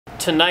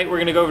Tonight we're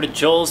gonna go over to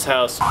Joel's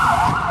house.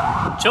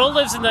 Joel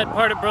lives in that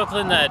part of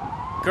Brooklyn that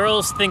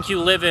girls think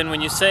you live in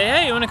when you say,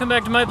 hey, you wanna come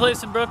back to my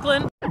place in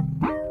Brooklyn?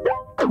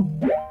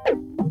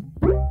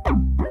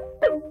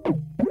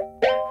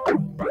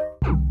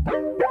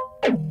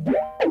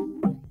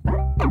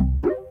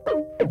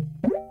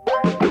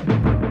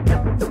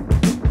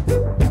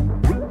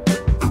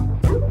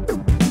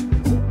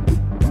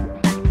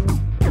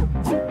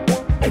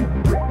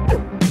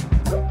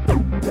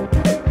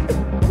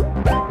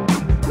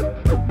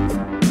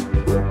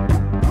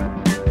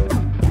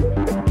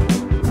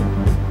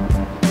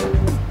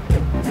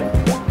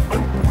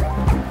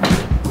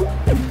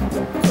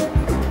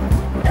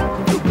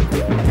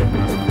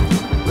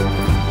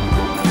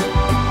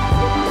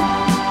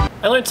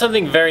 I learned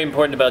something very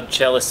important about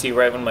jealousy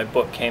right when my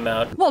book came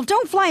out. Well,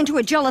 don't fly into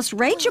a jealous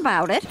rage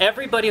about it.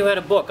 Everybody who had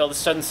a book all of a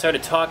sudden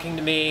started talking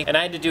to me, and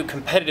I had to do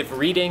competitive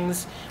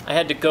readings. I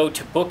had to go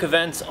to book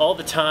events all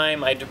the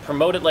time. I had to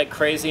promote it like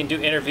crazy and do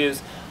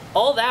interviews.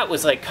 All that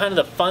was like kind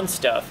of the fun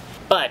stuff.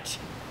 But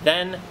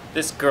then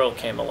this girl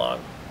came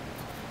along.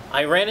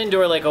 I ran into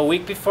her like a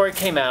week before it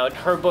came out.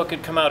 Her book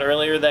had come out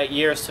earlier that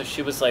year, so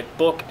she was like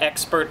book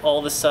expert all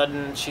of a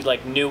sudden. She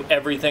like knew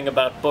everything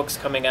about books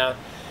coming out.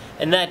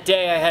 And that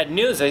day I had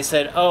news. I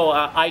said, oh,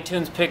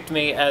 iTunes picked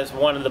me as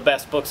one of the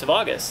best books of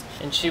August.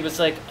 And she was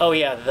like, oh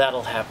yeah,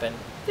 that'll happen.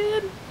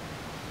 Dude,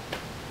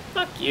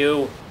 fuck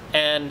you.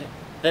 And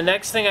the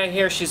next thing I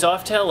hear, she's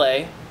off to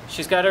LA.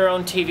 She's got her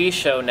own TV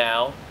show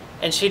now.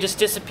 And she just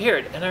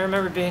disappeared. And I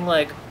remember being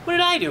like, what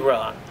did I do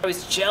wrong? I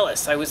was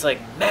jealous. I was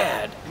like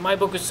mad. My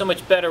book was so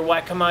much better.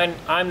 Why come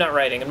I'm not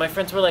writing? And my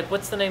friends were like,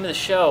 what's the name of the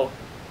show?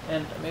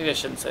 And maybe I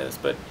shouldn't say this,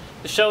 but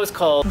the show is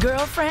called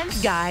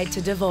Girlfriend's Guide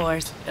to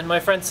Divorce. And my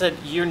friend said,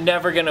 you're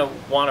never gonna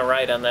want to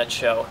write on that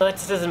show. That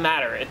just doesn't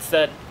matter. It's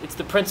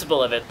the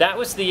principle of it. That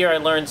was the year I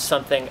learned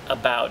something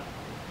about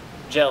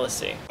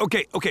jealousy.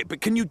 Okay, but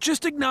can you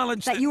just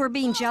acknowledge that you were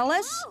being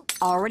jealous?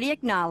 Already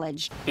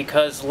acknowledged.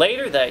 Because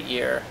later that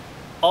year,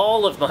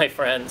 all of my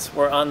friends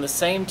were on the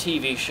same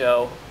TV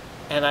show,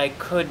 and I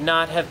could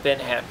not have been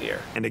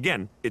happier. And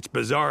again, it's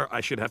bizarre, I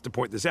should have to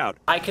point this out.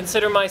 I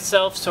consider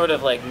myself sort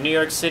of like New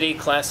York City,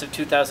 class of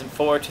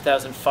 2004,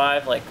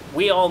 2005. Like,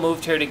 we all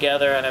moved here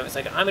together, and I was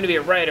like, I'm gonna be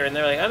a writer, and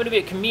they're like, I'm gonna be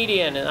a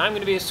comedian, and I'm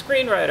gonna be a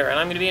screenwriter, and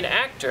I'm gonna be an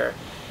actor,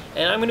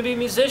 and I'm gonna be a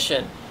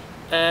musician,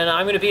 and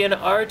I'm gonna be an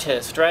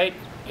artist, right?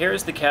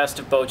 Here's the cast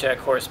of Bojack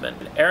Horseman.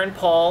 Aaron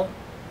Paul,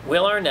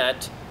 Will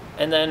Arnett,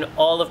 and then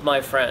all of my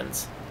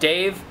friends.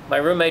 Dave, my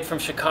roommate from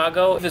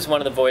Chicago, is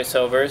one of the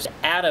voiceovers.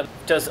 Adam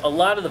does a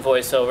lot of the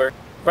voiceover.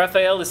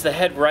 Raphael is the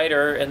head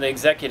writer and the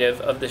executive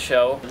of the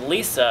show.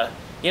 Lisa,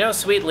 you know how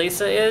sweet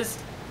Lisa is?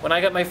 When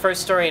I got my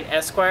first story in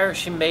Esquire,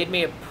 she made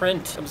me a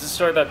print. It was a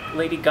story about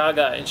Lady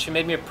Gaga, and she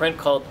made me a print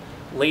called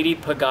Lady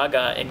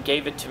Pagaga and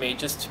gave it to me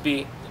just to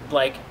be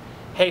like,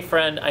 hey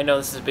friend, I know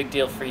this is a big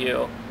deal for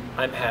you.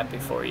 I'm happy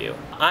for you.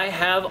 I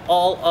have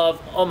all of,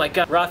 oh my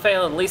god,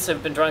 Raphael and Lisa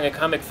have been drawing a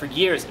comic for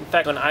years. In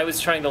fact, when I was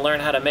trying to learn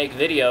how to make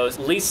videos,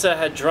 Lisa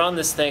had drawn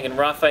this thing and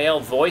Raphael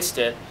voiced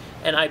it,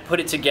 and I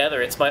put it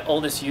together. It's my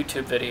oldest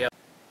YouTube video.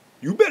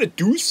 You better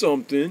do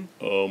something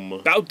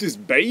about this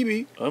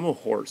baby. I'm a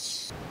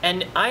horse.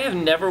 And I have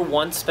never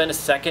once spent a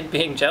second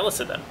being jealous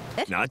of them.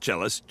 Not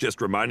jealous, just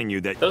reminding you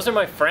that those are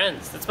my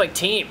friends. That's my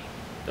team.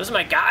 Those are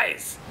my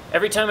guys.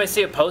 Every time I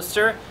see a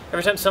poster,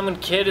 every time some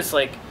kid is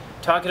like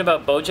talking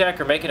about Bojack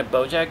or making a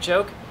Bojack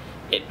joke,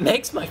 it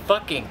makes my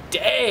fucking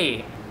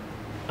day.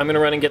 I'm gonna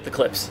run and get the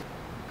clips.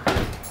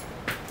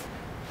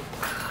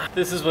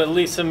 This is what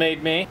Lisa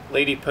made me,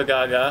 Lady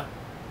Pagaga.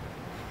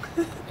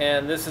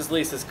 And this is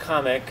Lisa's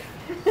comic.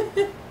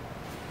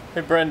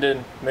 Hey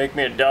Brendan, make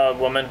me a dog,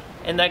 woman.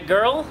 And that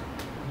girl,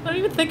 I don't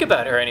even think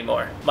about her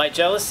anymore. My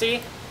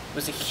jealousy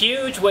was a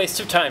huge waste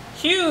of time.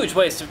 Huge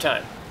waste of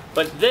time.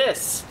 But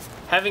this,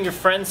 having your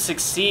friends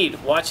succeed,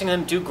 watching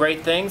them do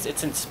great things,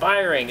 it's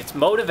inspiring, it's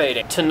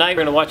motivating. Tonight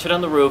we're gonna watch it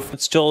on the roof.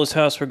 It's Joel's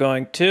house we're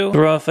going to.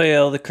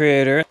 Raphael, the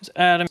creator. It's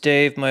Adam,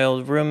 Dave, my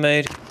old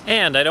roommate.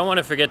 And I don't want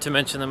to forget to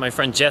mention that my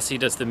friend Jesse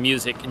does the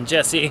music. And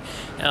Jesse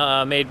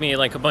made me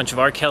like a bunch of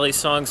R. Kelly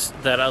songs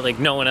that like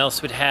no one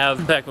else would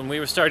have back when we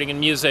were starting in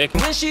music.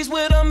 When she's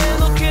with a man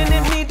looking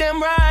at me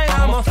damn right,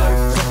 I'm a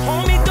flirt. So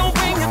homie, don't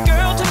bring your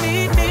girl to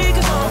meet me,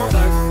 cause I'm a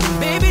flirt.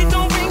 Baby,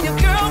 don't bring your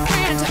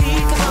girlfriend to me,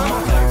 cause I'm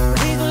a flirt.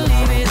 Please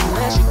believe it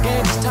unless your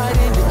game is tight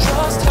and you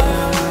trust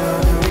her.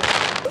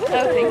 Oh,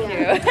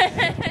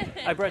 thank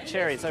you. I brought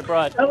cherries, I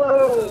brought...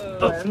 Hello,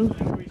 friends.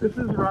 This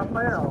is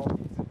Raphael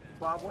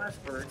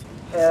Bob-Waksberg,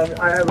 and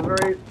I have a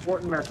very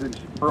important message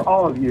for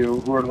all of you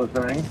who are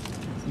listening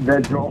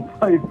that Joel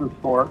plays the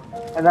sport.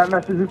 And that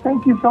message is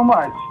thank you so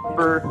much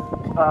for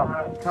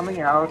coming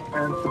out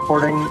and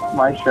supporting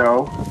my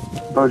show,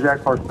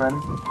 Bojack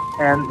Horseman,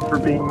 and for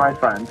being my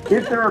friend.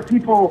 If there are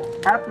people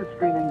at the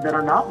screening that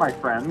are not my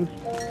friends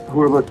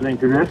who are listening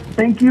to this,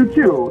 thank you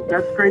too.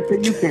 That's great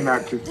that you came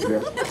out to see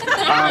this.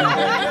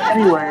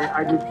 Anyway,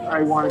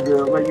 I wanted to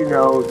let you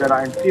know that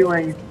I'm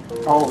feeling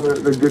all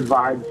the good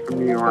vibes from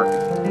New York,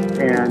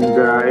 and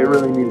it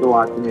really means a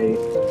lot to me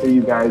that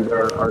you guys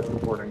are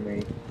supporting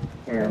me.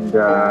 And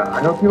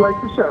I hope you like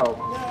the show.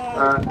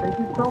 Thank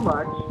you so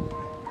much.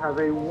 Have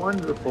a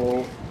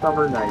wonderful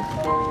summer night.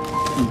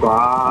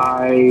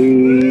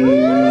 Bye.